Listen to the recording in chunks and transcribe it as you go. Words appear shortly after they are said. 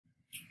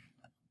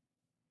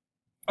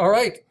All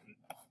right,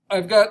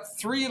 I've got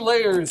 3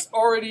 layers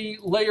already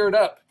layered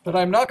up, but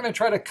I'm not going to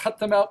try to cut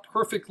them out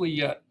perfectly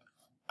yet.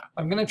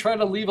 I'm going to try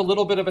to leave a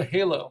little bit of a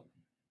halo.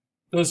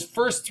 Those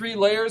first 3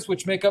 layers,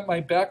 which make up my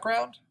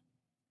background,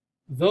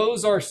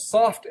 those are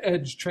soft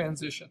edge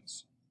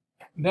transitions.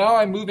 Now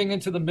I'm moving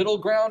into the middle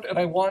ground, and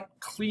I want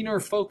cleaner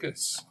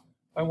focus.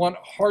 I want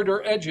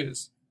harder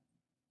edges.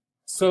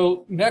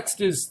 So next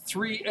is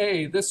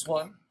 3A, this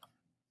one.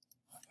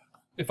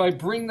 If I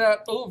bring that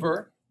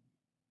over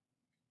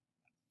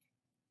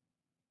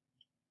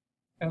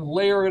and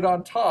layer it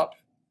on top,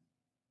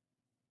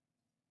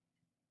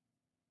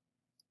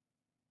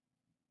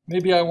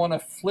 maybe I want to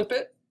flip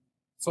it,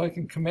 so I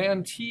can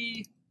Command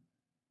T.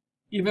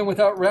 Even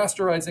without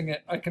rasterizing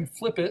it, I can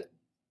flip it,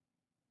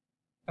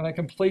 and I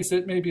can place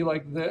it maybe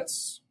like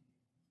this.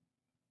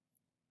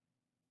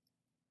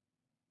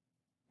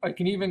 I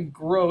can even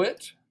grow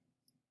it.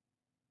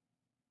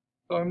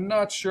 So I'm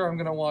not sure I'm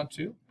going to want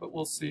to, but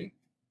we'll see.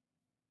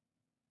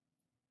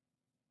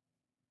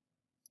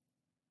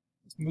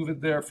 Let's move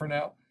it there for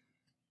now.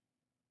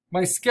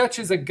 My sketch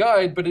is a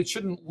guide, but it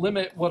shouldn't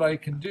limit what I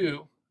can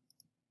do.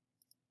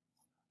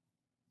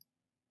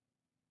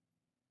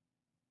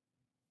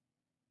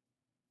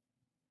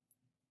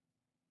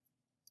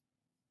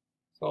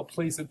 So I'll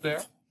place it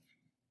there.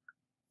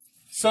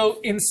 So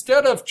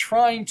instead of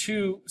trying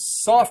to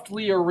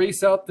softly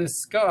erase out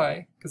this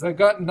sky, because I've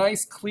got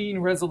nice clean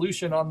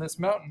resolution on this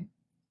mountain,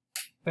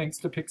 thanks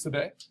to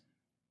Pixabay,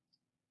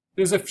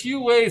 there's a few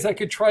ways I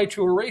could try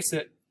to erase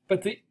it,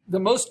 but the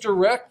most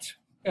direct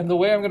and the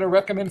way I'm going to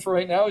recommend for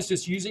right now is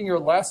just using your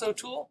lasso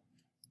tool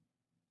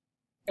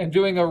and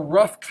doing a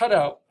rough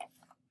cutout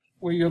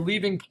where you're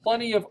leaving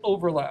plenty of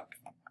overlap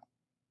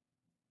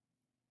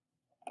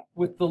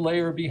with the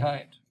layer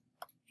behind.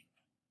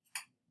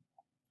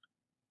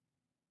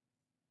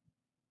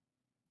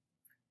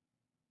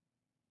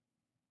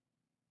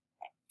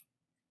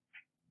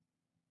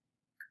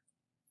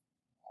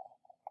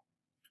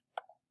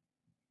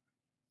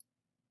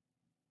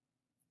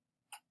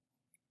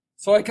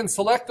 So I can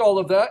select all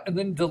of that and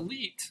then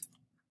delete.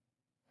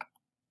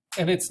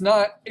 And it's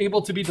not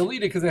able to be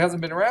deleted because it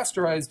hasn't been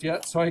rasterized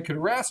yet. So I could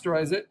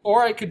rasterize it,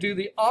 or I could do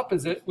the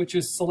opposite, which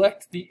is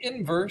select the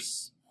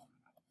inverse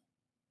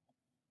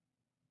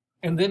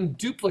and then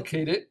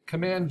duplicate it,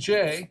 Command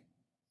J,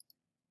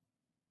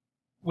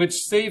 which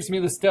saves me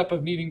the step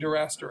of needing to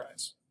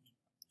rasterize.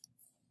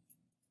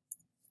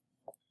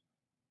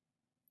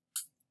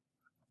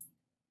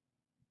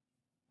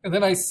 And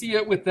then I see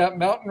it with that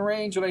mountain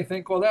range and I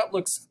think, well, that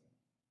looks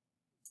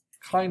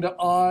kind of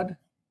odd.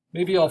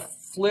 Maybe I'll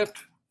flip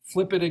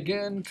it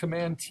again,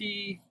 Command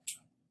T.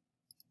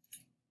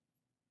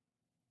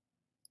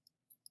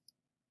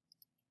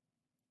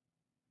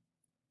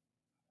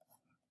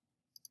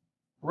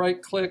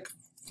 Right click,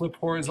 flip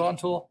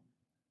horizontal.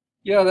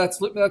 Yeah,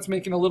 that's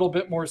making a little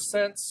bit more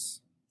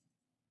sense.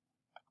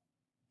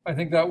 I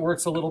think that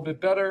works a little bit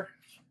better.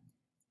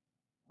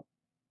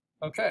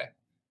 Okay.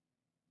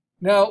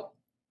 Now,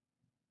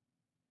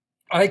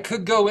 I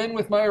could go in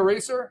with my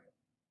eraser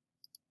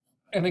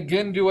and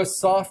again do a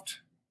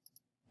soft,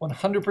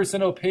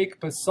 100% opaque,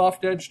 but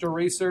soft-edged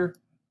eraser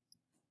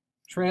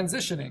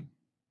transitioning,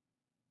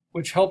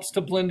 which helps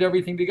to blend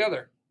everything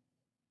together.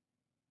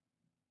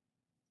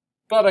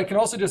 But I can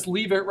also just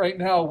leave it right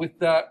now with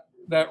that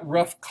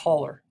rough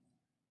color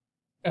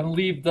and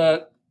leave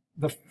the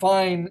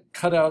fine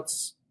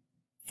cutouts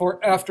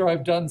for after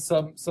I've done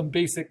some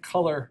basic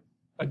color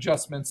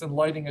adjustments and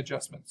lighting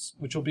adjustments,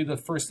 which will be the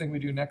first thing we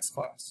do next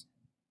class.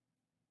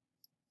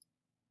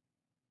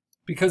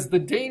 Because the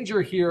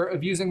danger here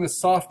of using the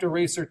soft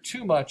eraser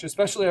too much,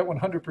 especially at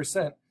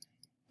 100%,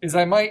 is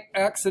I might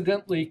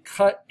accidentally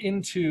cut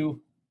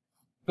into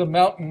the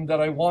mountain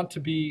that I want to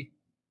be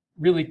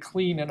really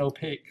clean and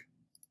opaque.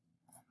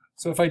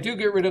 So if I do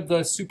get rid of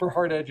the super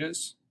hard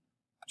edges,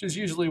 which is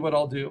usually what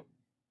I'll do,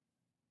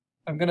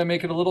 I'm going to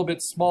make it a little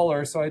bit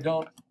smaller so I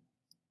don't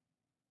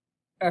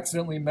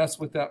accidentally mess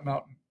with that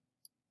mountain.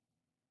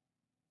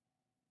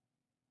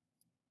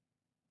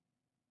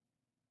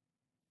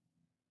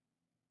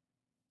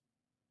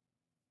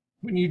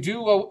 When you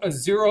do a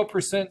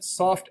 0%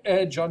 soft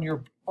edge on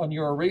your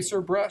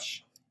eraser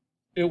brush,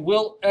 it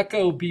will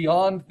echo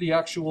beyond the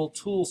actual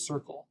tool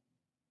circle,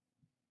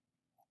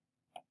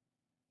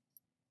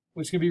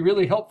 which can be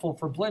really helpful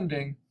for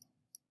blending,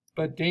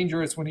 but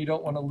dangerous when you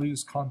don't want to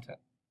lose content.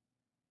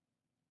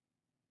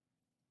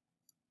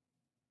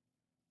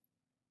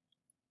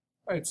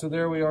 All right, so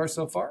there we are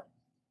so far.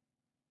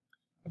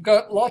 I've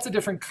got lots of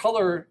different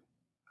color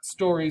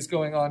stories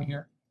going on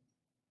here.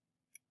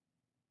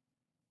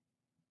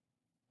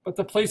 But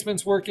the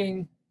placement's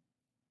working.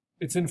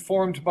 It's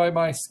informed by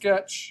my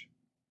sketch.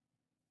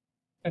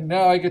 And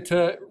now I get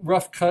to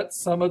rough cut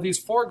some of these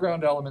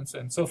foreground elements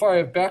in. So far I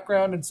have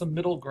background and some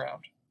middle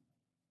ground.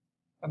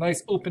 A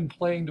nice open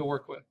plane to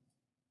work with.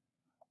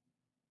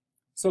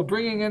 So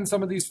bringing in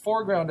some of these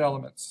foreground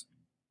elements,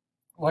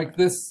 like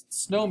this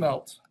snow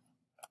melt.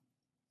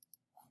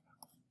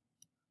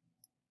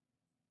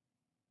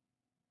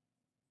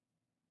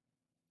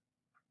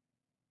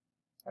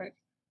 right?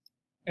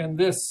 And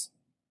this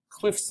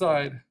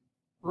cliffside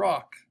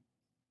rock.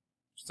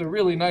 It's a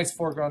really nice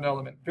foreground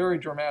element, very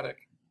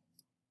dramatic.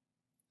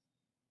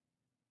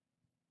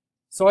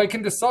 So I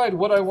can decide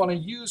what I want to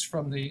use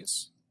from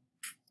these.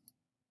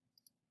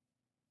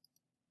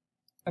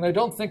 And I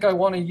don't think I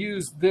want to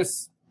use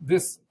this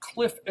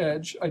cliff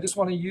edge. I just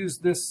want to use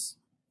this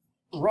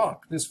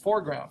rock, this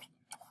foreground.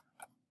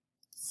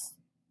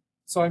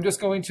 So I'm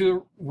just going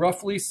to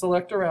roughly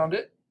select around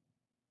it.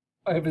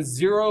 I have a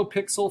 0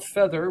 pixel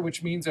feather,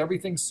 which means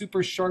everything's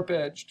super sharp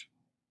edged.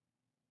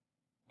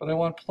 But I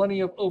want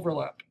plenty of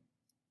overlap.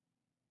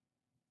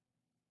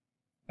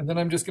 And then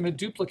I'm just going to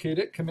duplicate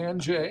it,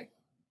 Command J.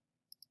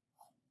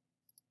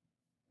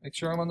 Make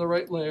sure I'm on the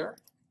right layer.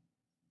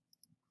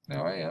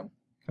 Now I am.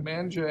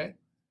 Command J.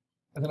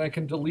 And then I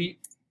can delete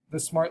the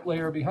smart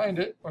layer behind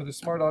it, or the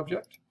smart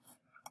object.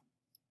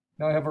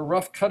 Now I have a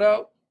rough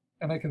cutout,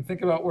 and I can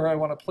think about where I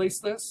want to place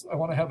this. I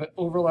want to have it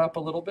overlap a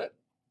little bit.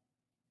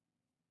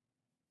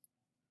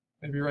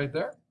 Maybe right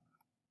there.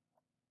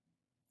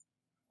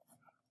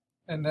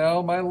 And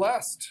now my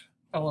last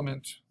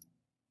element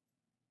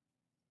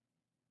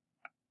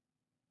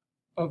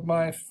of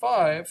my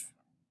 5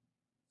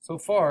 so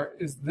far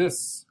is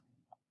this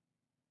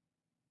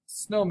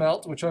snow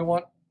melt, which I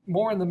want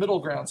more in the middle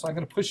ground. So I'm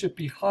going to push it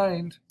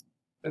behind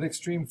that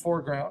extreme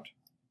foreground.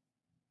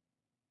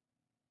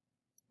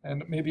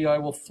 And maybe I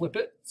will flip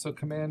it. So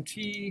Command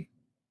T,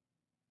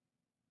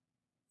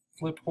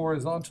 flip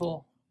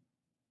horizontal.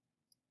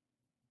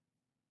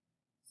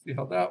 See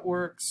how that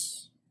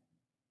works.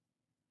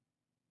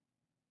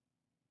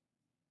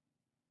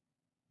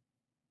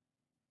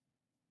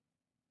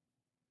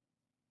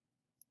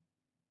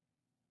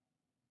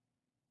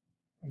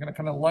 I'm going to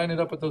kind of line it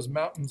up with those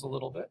mountains a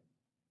little bit.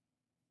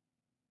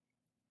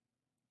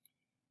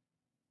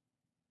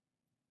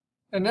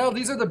 And now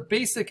these are the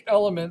basic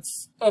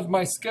elements of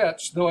my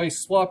sketch, though I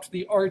swapped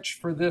the arch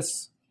for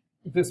this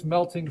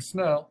melting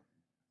snow.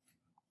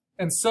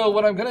 And so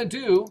what I'm going to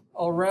do,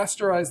 I'll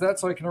rasterize that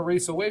so I can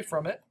erase away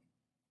from it.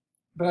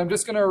 But I'm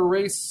just going to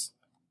erase.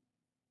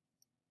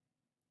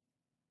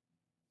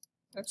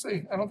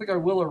 Actually, I don't think I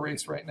will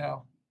erase right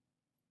now,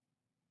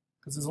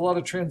 because there's a lot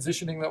of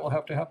transitioning that will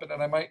have to happen,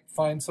 and I might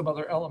find some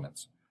other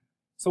elements.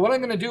 So what I'm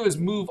going to do is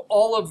move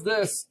all of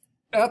this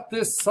at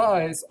this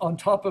size on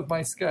top of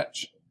my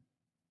sketch.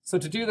 So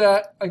to do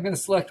that, I'm going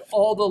to select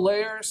all the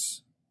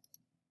layers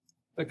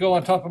that go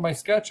on top of my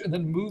sketch and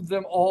then move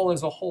them all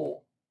as a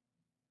whole,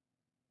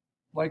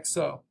 like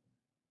so.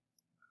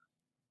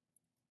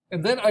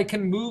 And then I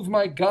can move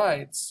my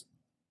guides,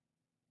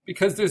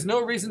 because there's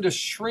no reason to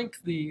shrink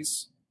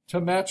these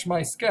to match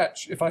my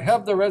sketch. If I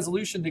have the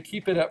resolution to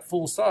keep it at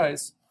full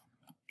size,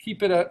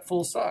 keep it at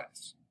full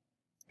size.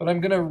 But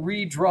I'm going to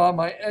redraw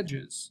my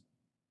edges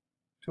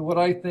to what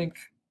I think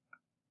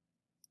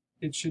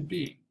it should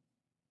be.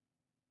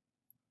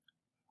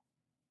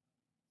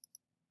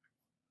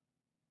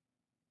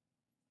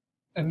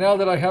 And now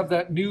that I have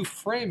that new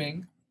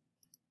framing,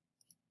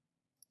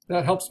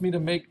 that helps me to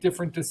make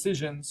different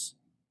decisions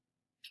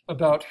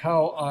about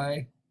how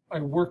I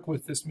work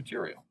with this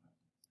material.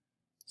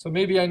 So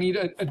maybe I need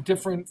a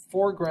different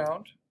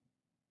foreground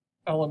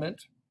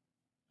element,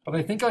 but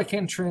I think I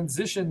can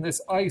transition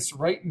this ice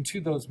right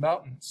into those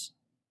mountains,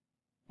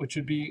 which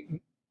would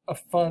be a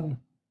fun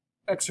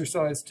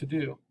exercise to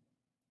do.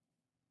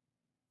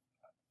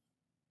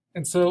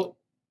 And so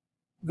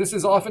this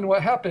is often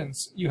what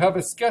happens. You have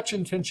a sketch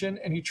intention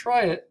and you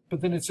try it,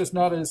 but then it's just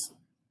not as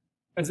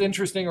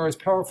interesting or as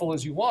powerful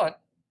as you want.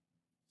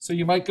 So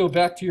you might go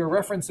back to your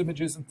reference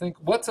images and think,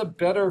 what's a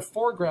better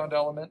foreground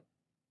element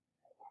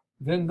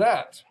than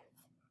that?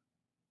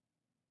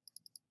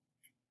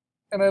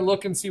 And I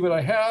look and see what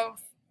I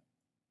have.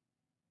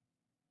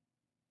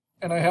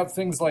 And I have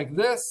things like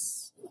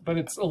this, but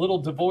it's a little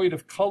devoid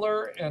of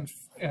color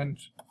and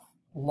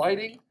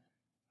lighting.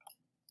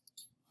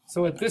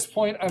 So at this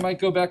point, I might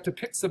go back to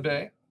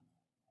Pixabay,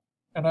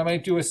 and I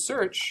might do a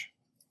search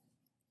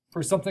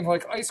for something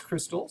like ice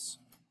crystals,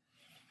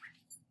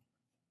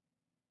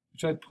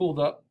 which I'd pulled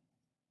up,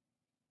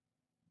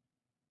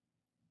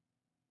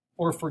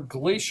 or for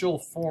glacial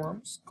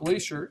forms,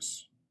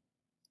 glaciers.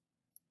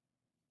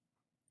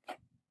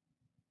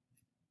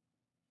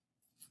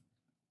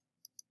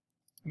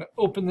 I'm going to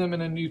open them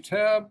in a new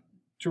tab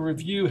to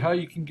review how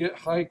you can get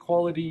high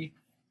quality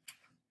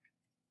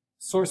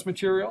source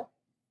material.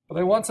 But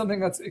I want something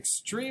that's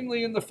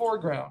extremely in the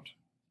foreground.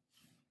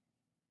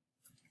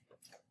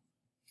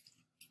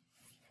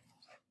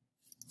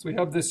 So we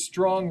have this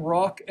strong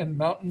rock and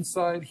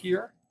mountainside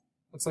here.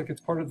 Looks like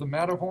it's part of the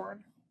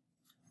Matterhorn.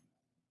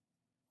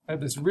 I have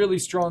this really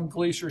strong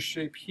glacier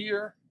shape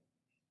here.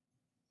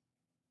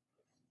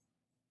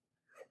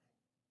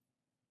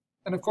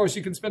 And of course,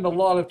 you can spend a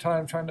lot of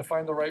time trying to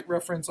find the right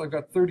reference. I've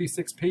got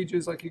 36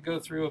 pages I could go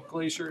through of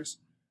glaciers.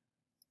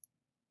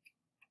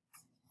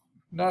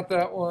 Not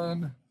that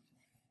one.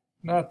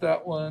 Not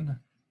that one.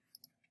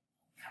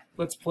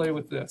 Let's play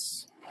with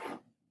this.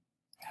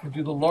 I'll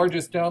do the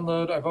largest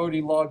download. I've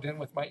already logged in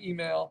with my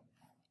email.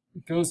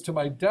 It goes to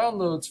my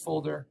downloads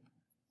folder,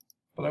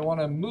 but I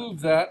want to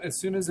move that as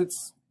soon as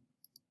it's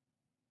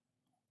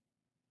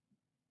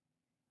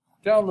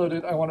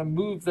downloaded. I want to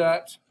move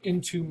that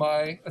into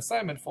my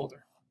assignment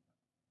folder.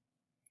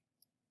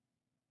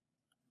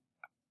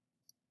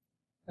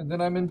 And then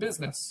I'm in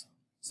business.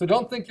 So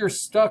don't think you're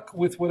stuck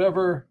with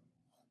whatever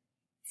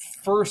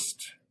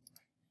first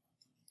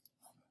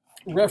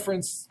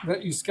reference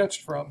that you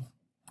sketched from.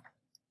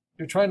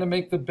 You're trying to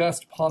make the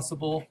best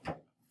possible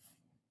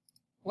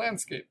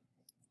landscape.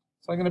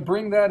 So I'm going to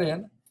bring that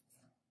in.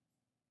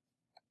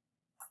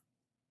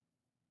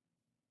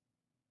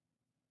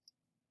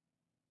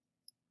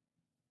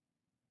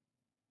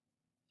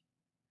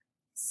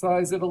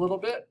 Size it a little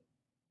bit,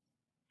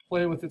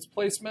 play with its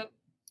placement,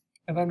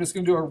 and I'm just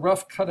going to do a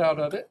rough cutout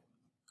of it.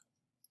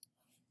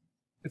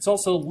 It's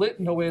also lit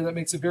in a way that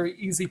makes it very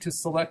easy to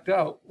select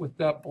out with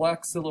that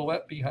black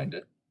silhouette behind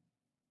it.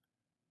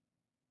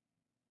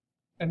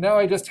 And now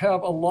I just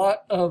have a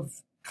lot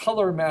of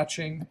color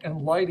matching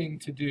and lighting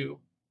to do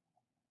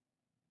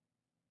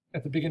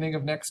at the beginning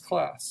of next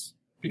class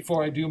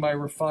before I do my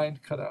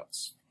refined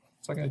cutouts.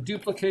 So I'm going to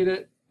duplicate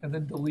it and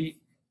then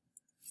delete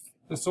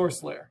the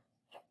source layer.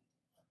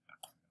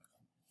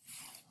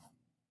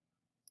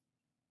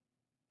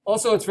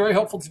 Also, it's very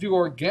helpful to do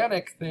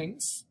organic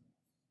things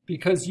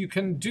because you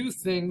can do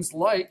things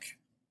like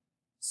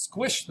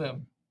squish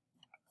them,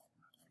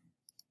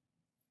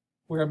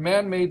 where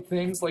man-made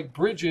things like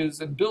bridges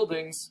and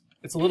buildings,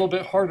 it's a little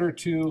bit harder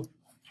to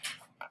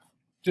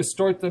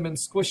distort them and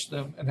squish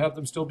them and have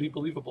them still be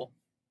believable.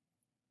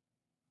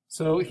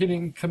 So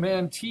hitting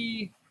Command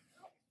T,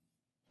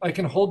 I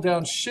can hold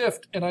down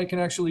Shift and I can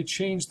actually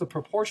change the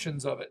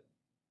proportions of it.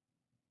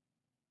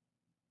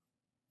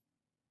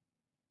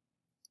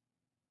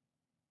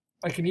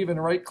 I can even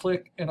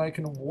right-click and I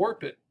can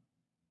warp it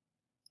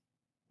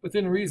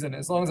within reason.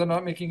 As long as I'm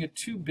not making it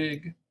too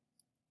big,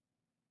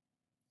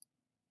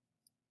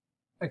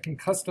 I can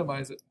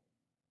customize it.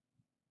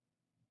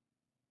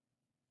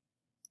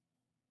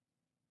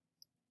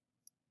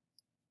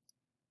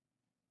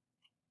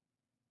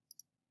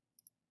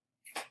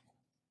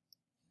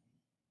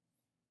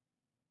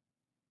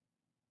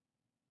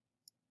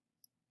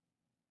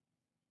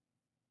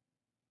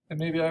 And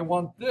maybe I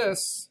want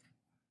this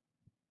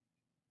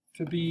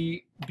to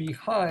be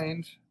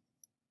behind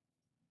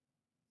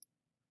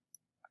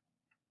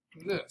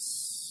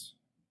this.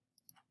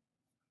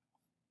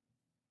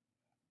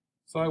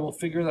 So I will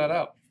figure that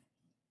out,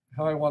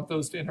 how I want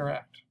those to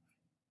interact.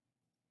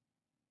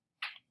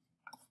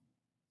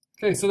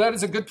 Okay, so that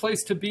is a good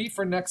place to be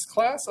for next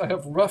class. I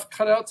have rough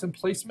cutouts and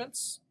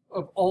placements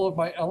of all of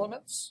my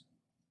elements.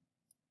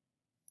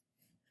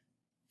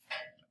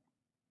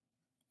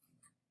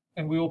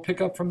 And we will pick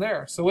up from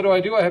there. So what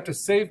do? I have to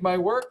save my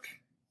work.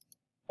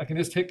 I can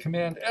just hit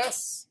Command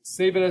S,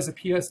 save it as a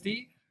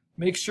PSD,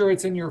 make sure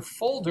it's in your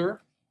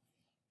folder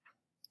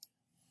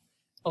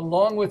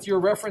along with your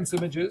reference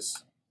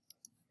images.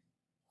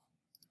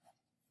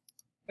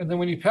 And then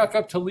when you pack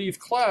up to leave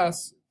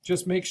class,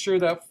 just make sure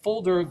that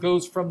folder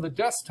goes from the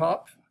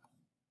desktop,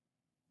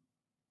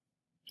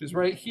 which is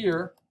right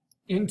here,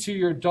 into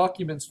your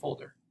Documents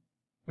folder,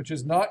 which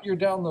is not your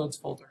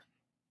Downloads folder.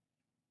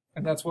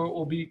 And that's where it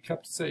will be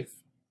kept safe.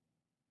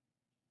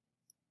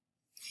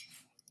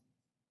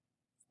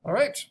 All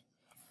right.